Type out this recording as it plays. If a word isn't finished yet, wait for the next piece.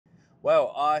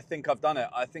Well, I think I've done it.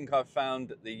 I think I've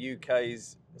found the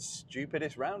UK's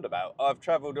stupidest roundabout. I've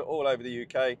travelled all over the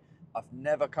UK. I've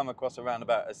never come across a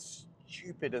roundabout as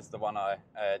stupid as the one I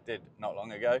did not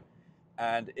long ago.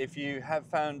 And if you have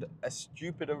found a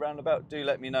stupider roundabout, do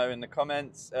let me know in the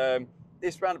comments.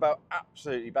 This roundabout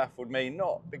absolutely baffled me,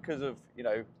 not because of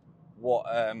what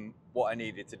I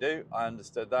needed to do. I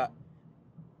understood that,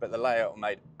 but the layout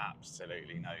made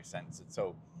absolutely no sense at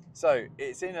all. So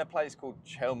it's in a place called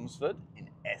Chelmsford in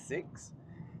Essex,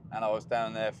 and I was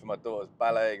down there for my daughter's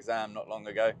ballet exam not long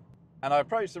ago. And I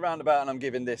approached the roundabout and I'm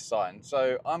given this sign.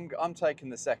 So I'm taking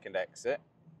the second exit,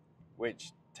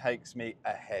 which takes me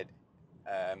ahead.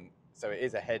 So it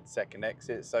is a head second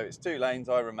exit. So it's 2 lanes.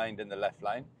 I remained in the left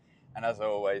lane. And as I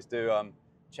always do, I'm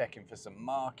checking for some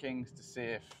markings to see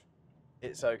if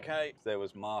it's okay. There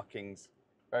was markings,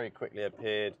 very quickly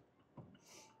appeared,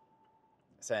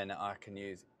 saying that I can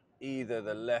use either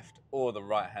the left or the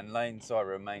right hand lane, so I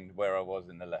remained where I was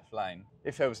in the left lane.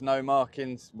 If there was no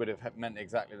markings, would have meant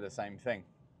exactly the same thing.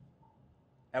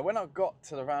 Now when I got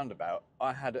to the roundabout,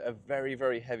 I had a very,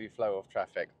 very heavy flow of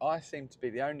traffic. I seemed to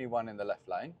be the only one in the left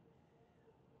lane.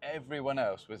 Everyone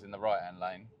else was in the right hand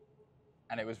lane,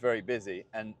 and it was very busy.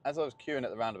 And as I was queuing at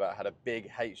the roundabout, I had a big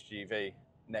HGV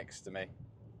next to me,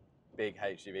 big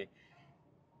HGV.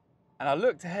 And I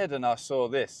looked ahead and I saw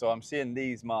this, so I'm seeing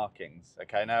these markings.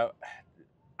 Okay, now,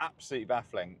 absolutely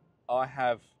baffling. I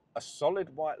have a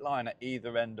solid white line at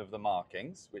either end of the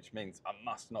markings, which means I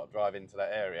must not drive into that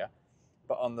area.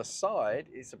 But on the side,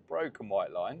 it's a broken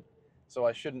white line, so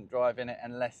I shouldn't drive in it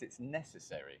unless it's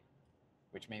necessary,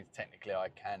 which means technically I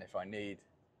can, if I need,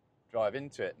 drive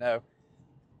into it. Now,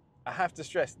 I have to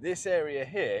stress, this area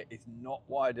here is not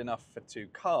wide enough for 2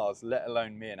 cars, let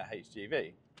alone me and a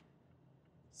HGV.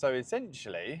 So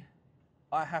essentially,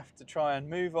 I have to try and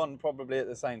move on probably at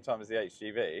the same time as the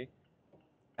HGV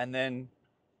and then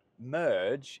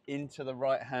merge into the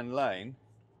right-hand lane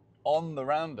on the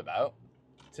roundabout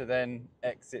to then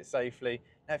exit safely.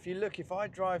 Now, if you look, if I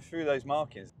drive through those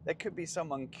markings, there could be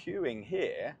someone queuing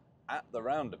here at the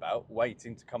roundabout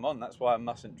waiting to come on. That's why I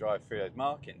mustn't drive through those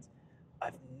markings.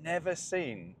 I've never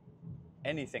seen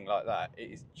anything like that. It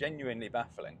is genuinely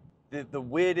baffling. The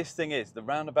weirdest thing is the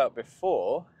roundabout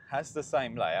before has the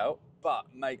same layout, but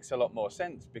makes a lot more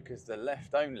sense because the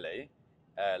left only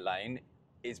lane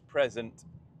is present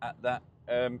at that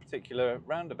particular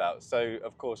roundabout. So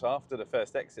of course, after the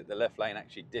first exit, the left lane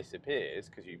actually disappears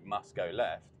because you must go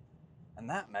left. And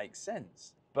that makes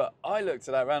sense. But I looked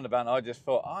at that roundabout and I just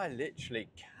thought, I literally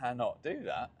cannot do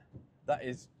that. That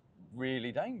is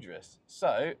really dangerous.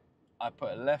 So I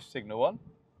put a left signal on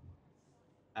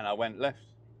and I went left.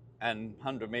 And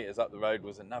 100 meters up the road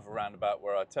was another roundabout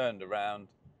where I turned around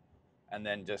and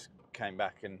then just came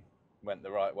back and went the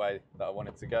right way that I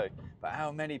wanted to go. But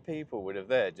how many people would have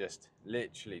there just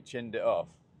literally chinned it off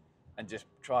and just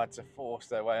tried to force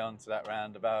their way onto that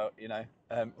roundabout, you know?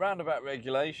 Roundabout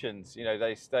regulations, you know,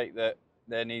 they state that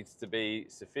there needs to be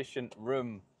sufficient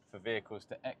room for vehicles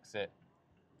to exit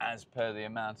as per the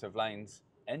amount of lanes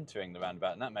entering the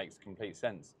roundabout, and that makes complete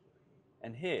sense.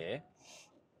 And here,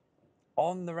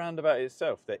 on the roundabout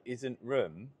itself, there isn't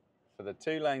room for the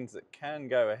 2 lanes that can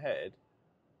go ahead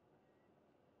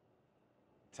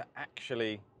to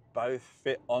actually both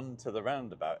fit onto the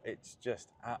roundabout. It's just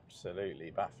absolutely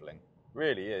baffling.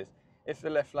 Really is. If the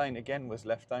left lane again was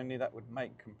left only, that would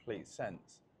make complete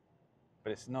sense.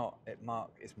 But it's not.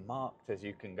 It's marked as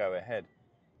you can go ahead.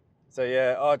 So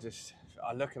yeah,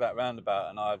 I look at that roundabout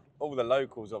and all the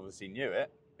locals obviously knew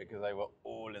it because they were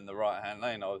all in the right-hand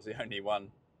lane. I was the only one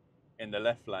in the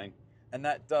left lane, and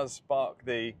that does spark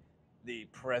the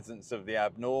presence of the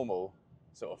abnormal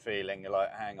sort of feeling. You're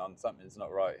like, hang on, something's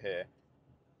not right here.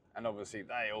 And obviously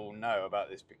they all know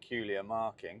about this peculiar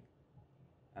marking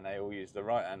and they all use the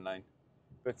right hand lane.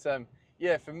 But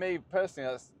yeah, for me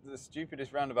personally, that's the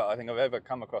stupidest roundabout I think I've ever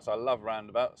come across. I love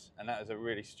roundabouts, and that is a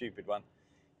really stupid one.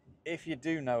 If you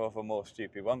do know of a more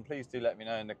stupid one, please do let me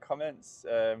know in the comments.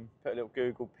 Put a little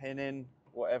Google pin in,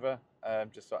 whatever,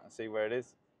 just so I can see where it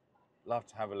is. Love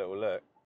to have a little look.